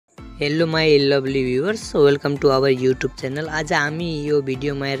Hello my lovely viewers, welcome two our YouTube channel. आज हामी यो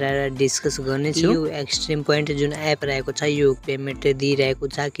भिडियोमा हेरेर डिस्कस गर्नेछौँ यो एक्सट्रिम पोइन्ट जुन एप रहेको छ यो पेमेन्ट दिइरहेको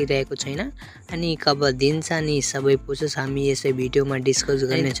छ कि रहेको छैन अनि कब दिन्छ अनि सबै प्रोसेस हामी यसै भिडियोमा डिस्कस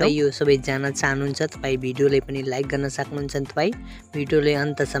गर्नेछौँ। यो सबै जान्न चाहनुहुन्छ तपाई भिडियोलाई पनि लाइक गर्न सक्नुहुन्छ, तपाई भिडियोले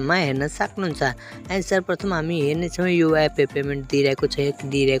अन्तसम्म हेर्न सक्नुहुन्छ। अनि सर्वप्रथम हामी हेर्नेछौँ यो एप पेमेन्ट दिइरहेको छ कि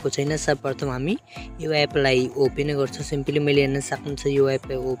दिइरहेको छैन। सर्वप्रथम हामी यो एपलाई ओपन गर्छौँ। सिम्पली मैले हेर्न सक्नुहुन्छ यो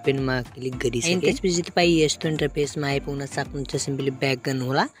एप ओपन क्लिक गरिसकेँ। त्यसपछि तपाईँ यस्तो इन्टरफेसमा आइपुग्न सक्नुहुन्छ। सिम्पली ब्याक गर्नु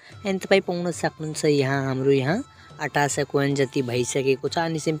होला अनि तपाईँ पाउन सक्नुहुन्छ यहाँ हाम्रो यहाँ 28 कोइन जति भइसकेको छ।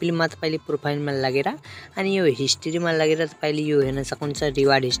 अनि सिम्पली म तपाईले प्रोफाइलमा लगेर अनि यो हिस्ट्रीमा लगेर तपाईले यो हेर्न सक्नुहुन्छ।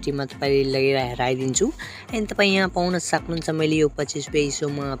 रिवार्ड हिस्ट्रीमा तपाईले लगेर हेराइदिन्छु अनि तपाईँ यहाँ पाउन सक्नुहुन्छ। मैले यो 25 रुपैयाँ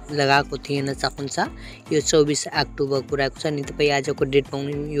इस्युमा लगाएको थिएँ, हेर्न सक्नुहुन्छ। यो 24 अक्टोबर रहेको छ अनि तपाईँ आजको डेट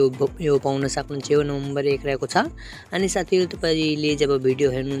पाउनु यो पाउन सक्नुहुन्छ। यो नोभेम्बर 1 रहेको छ अनि साथीहरु तपाईले जब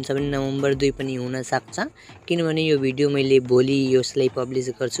भिडियो हेर्नुहुन्छ भने नोभेम्बर 2 पनि हुन सक्छ, किनभने यो भिडियो मैले भोलि यसलाई पब्लिस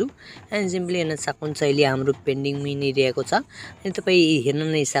गर्छु। अनि सिम्पली हेर्न सक्नुहुन्छ अहिले हाम्रो पेन्डिङ नै रहेको छ अनि तपाई हेर्न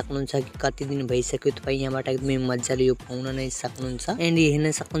नै सक्नुहुन्छ कि कति दिन भइसक्यो। तपाई यहाँबाट एकदमै मज्जाले यो पाउन नै सक्नुहुन्छ। एन्ड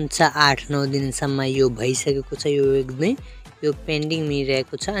हेर्न सक्नुहुन्छ 8-9 दिनसम्म यो भइसकेको छ। यो एकदमै यो पेन्डिङ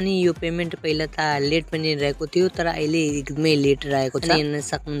रहेको छ अनि यो पेमेन्ट पहिला त लेट पनि रहेको थियो, तर अहिले एकदमै लेट रहेको छ। हेर्न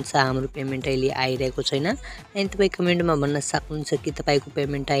सक्नुहुन्छ हाम्रो पेमेन्ट अहिले आइरहेको छैन। अनि तपाई कमेन्टमा भन्न सक्नुहुन्छ कि तपाईको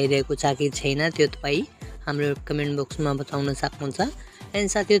पेमेन्ट आइरहेको छ कि छैन, त्यो तपाई हाम्रो कमेन्ट बक्समा बताउन सक्नुहुन्छ। अनि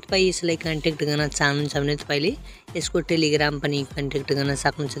साथीहरु तपाई यसलाई कन्ट्याक्ट गर्न चाहनुहुन्छ भने तपाईले यसको टेलिग्राम पनि कन्ट्याक्ट गर्न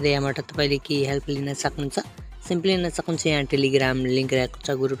सक्नुहुन्छ। त्यहाँबाट तपाईले के हेल्प लिन सक्नुहुन्छ। सिम्पली हेर्न सक्नुहुन्छ यहाँ टेलिग्राम लिंक रहेको छ,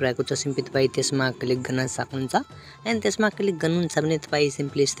 ग्रुप रहेको छ। सिम्पली तपाई त्यसमा क्लिक गर्न सक्नुहुन्छ। अनि त्यसमा क्लिक गर्नुहुन्छ भने तपाई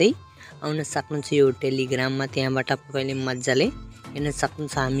सिम्पली यस्तै आउन सक्नुहुन्छ यो टेलिग्राममा। त्यहाँबाट तपाईले मज्जाले हेर्न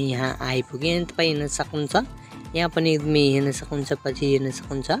सक्नुहुन्छ हामी यहाँ आइपुगे अनि तपाई हेर्न सक्नुहुन्छ यहाँ पनि एकदमै हेर्न सक्नुहुन्छ। पछि हेर्न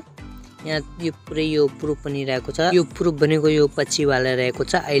सक्नुहुन्छ यहाँ यो पुरै यो प्रुफ पनि रहेको छ। यो प्रुफ भनेको यो पछि वाला रहेको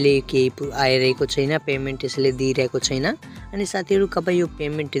छ, अहिले केही आइरहेको छैन, पेमेन्ट यसले दिइरहेको छैन। अनि साथीहरु कब यो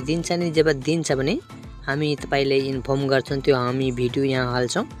पेमेन्ट दिन्छ नि जब दिन्छ भने हामी तपाईलाई इन्फर्म गर्छौं, त्यो हामी भिडियो यहाँ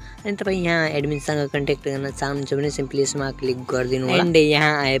हाल्छौं। अनि तपाई यहाँ एडमिनसँग कन्ट्याक्ट गर्न चाहनुहुन्छ भने सिम्पली यसमा क्लिक गरिदिनु होला। एन्ड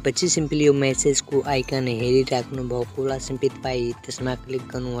यहाँ आएपछि सिम्पली यो मेसेजको आइकन हेरिराख्नु भएको होला, सिम्पली तपाई त्यसमा क्लिक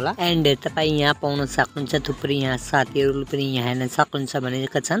गर्नु होला। एन्ड तपाई यहाँ पाउन सक्नुहुन्छ थुप्रै यहाँ साथीहरुले पनि यहाँ हेर्न सक्नुहुन्छ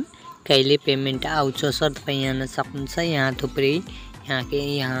भनेका छन् कहिले पेमेन्ट आउँछ सर, तपाई यहाँ हेर्न सक्नुहुन्छ। यहाँ थुप्रै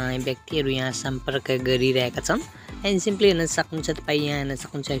यहाँ व्यक्तिहरु यहाँ सम्पर्क गरिरहेका छन्। एन्ड सिम्पली हेर्न सक्नुहुन्छ तपाई यहाँ हेर्न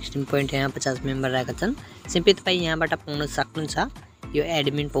सक्नुहुन्छ एक्सट्रिम पोइन्ट यहाँ 50 मेम्बर रहेका छन्। सिम्पली तपाई यहाँबाट पाउन सक्नुहुन्छ यो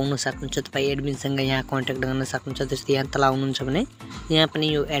एडमिन पाउन सक्नुहुन्छ। तपाई एडमिनसँग यहाँ कन्ट्याक्ट गर्न सक्नुहुन्छ। त्यस्तै यहाँ तल आउनुहुन्छ भने यहाँ पनि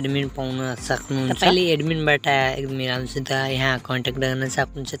यो एडमिन पाउन सक्नुहुन्छ। तपाईले एडमिनबाट एकदमै राम्रोसित यहाँ कन्ट्याक्ट गर्न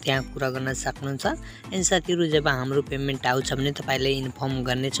सक्नुहुन्छ, त्यहाँ कुरा गर्न सक्नुहुन्छ। अनि साथीहरु जब हाम्रो पेमेन्ट आउँछ भने तपाईलाई इन्फर्म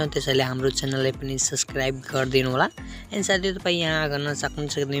गर्नेछौं, त्यसैले हाम्रो च्यानललाई पनि सब्स्क्राइब गरिदिनु होला। अनि साथीहरु तपाई यहाँ गर्न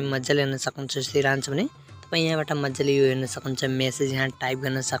सक्नुहुन्छ, एकदमै मज्जाले हेर्न सक्नुहुन्छ। यस्तै रहन्छ भने तपाई यहाँबाट मज्जाले यो हेर्न सक्नुहुन्छ, मेसेज यहाँ टाइप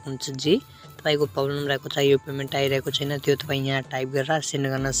गर्न सक्नुहुन्छ। जे तपाईको प्रब्लम रहेको छ यो पेमेन्ट आइरहेको छैन त्यो तपाई यहाँ टाइप गरेर सेन्ड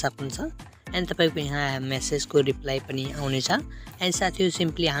गर्न सक्नुहुन्छ। अनि तपाईको यहाँ मेसेजको रिप्लाई पनि आउनेछ। अनि साथीहरु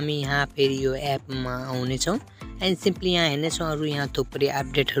सिम्पली हामी यहाँ फेरि यो एपमा आउनेछौँ। अनि सिम्पली यहाँ हेर्नेछौँ अरु यहाँ थुप्रै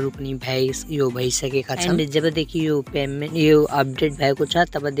अपडेटहरु पनि भइसकेका छन्। अनि जबदेखि यो पेमेन्ट यो अपडेट भएको छ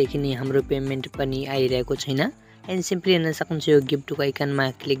तबदेखि नै हाम्रो पेमेन्ट पनि आइरहेको छैन। अनि सिम्पली हेर्न सक्नुहुन्छ यो गिफ्टको आइकनमा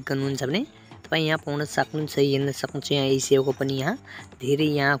क्लिक गर्नुहुन्छ भने तपाई यहाँ पाउन सक्नुहुन्छ। हेर्न सक्नुहुन्छ यहाँ इसिओको पनि यहाँ धेरै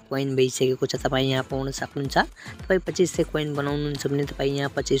यहाँ कोइन भइसकेको छ, तपाई यहाँ पाउन सक्नुहुन्छ। तपाई 2500 कोइन बनाउनुहुन्छ भने तपाई यहाँ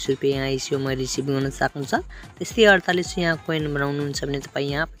 25 रुपैयाँ यहाँ इसिओमा रिसिभ गर्न सक्नुहुन्छ। त्यस्तै 48 यहाँ कोइन बनाउनुहुन्छ भने तपाई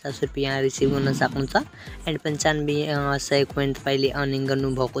यहाँ 50 रुपैयाँ रिसिभ गर्न सक्नुहुन्छ। एन्ड 9500 कोइन तपाईले अर्निङ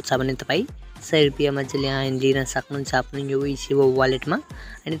गर्नु भएको छ भने तपाई 100 रुपैयाँ मज्जाले यहाँ लिन सक्नुहुन्छ आफ्नो यो इसिओ वालेटमा।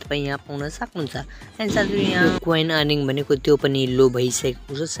 अनि तपाई यहाँ पाउन सक्नुहुन्छ। अनि साथै यहाँ कोइन अर्निङ भनेको त्यो पनि लो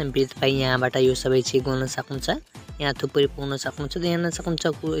भइसकेको छ। सिम्पली तपाई यहाँबाट यो सबै चेक गर्न सक्नुहुन्छ। यहाँ थुप्रै पाउन सक्नुहुन्छ। हेर्न सक्नुहुन्छ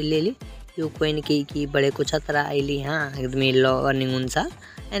कहिले यो कोइन केही बढेको छ, तर अहिले यहाँ एकदमै लो अर्निङ हुन्छ।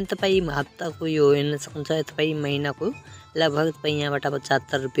 अनि तपाई हप्ताको यो हेर्न सक्नुहुन्छ, तपाई महिनाको लगभग तपाई यहाँबाट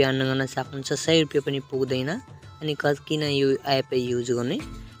 75 रुपैयाँ अर्न गर्न सक्नुहुन्छ। 100 रुपैयाँ पनि पुग्दैन। अनि किन यो एप युज गर्ने।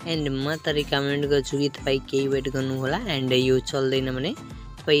 एन्ड म त रिकमेन्ड गर्छु कि तपाई केही वेट गर्नु होला। एन्ड यो चल्दैन भने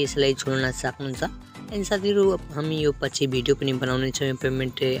तपाई यसलाई छोड्न सक्नुहुन्छ। अनि साथीहरु हामी यो पछि भिडियो पनि बनाउने छौं,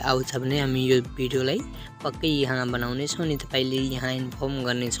 पेमेन्ट आउँछ भने हामी यो भिडियोलाई पक्कै यहाँ बनाउने छौं अनि तपाईले यहाँ इन्फर्म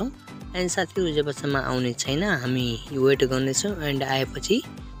गर्ने छौं। अनि साथीहरु जबसम्म आउने छैन हामी वेट गर्ने छौं। एन्ड आएपछि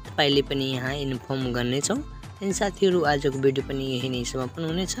तपाईले पनि यहाँ इन्फर्म गर्ने छौं। अनि साथीहरु आजको भिडियो पनि यही नै समापन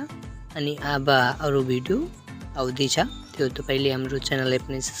हुनेछ। अनि अब अरु भिडियो आउँदैछ त्यो तपाईले हाम्रो च्यानललाई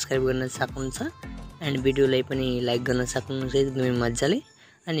पनि सब्स्क्राइब गर्न सक्नुहुन्छ। एन्ड भिडियोलाई पनि लाइक गर्न सक्नुहुन्छ एकदमै मज्जाले।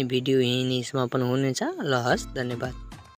 अनि भिडियो यहीँ नै समापन हुनेछ। ल हस्, धन्यवाद।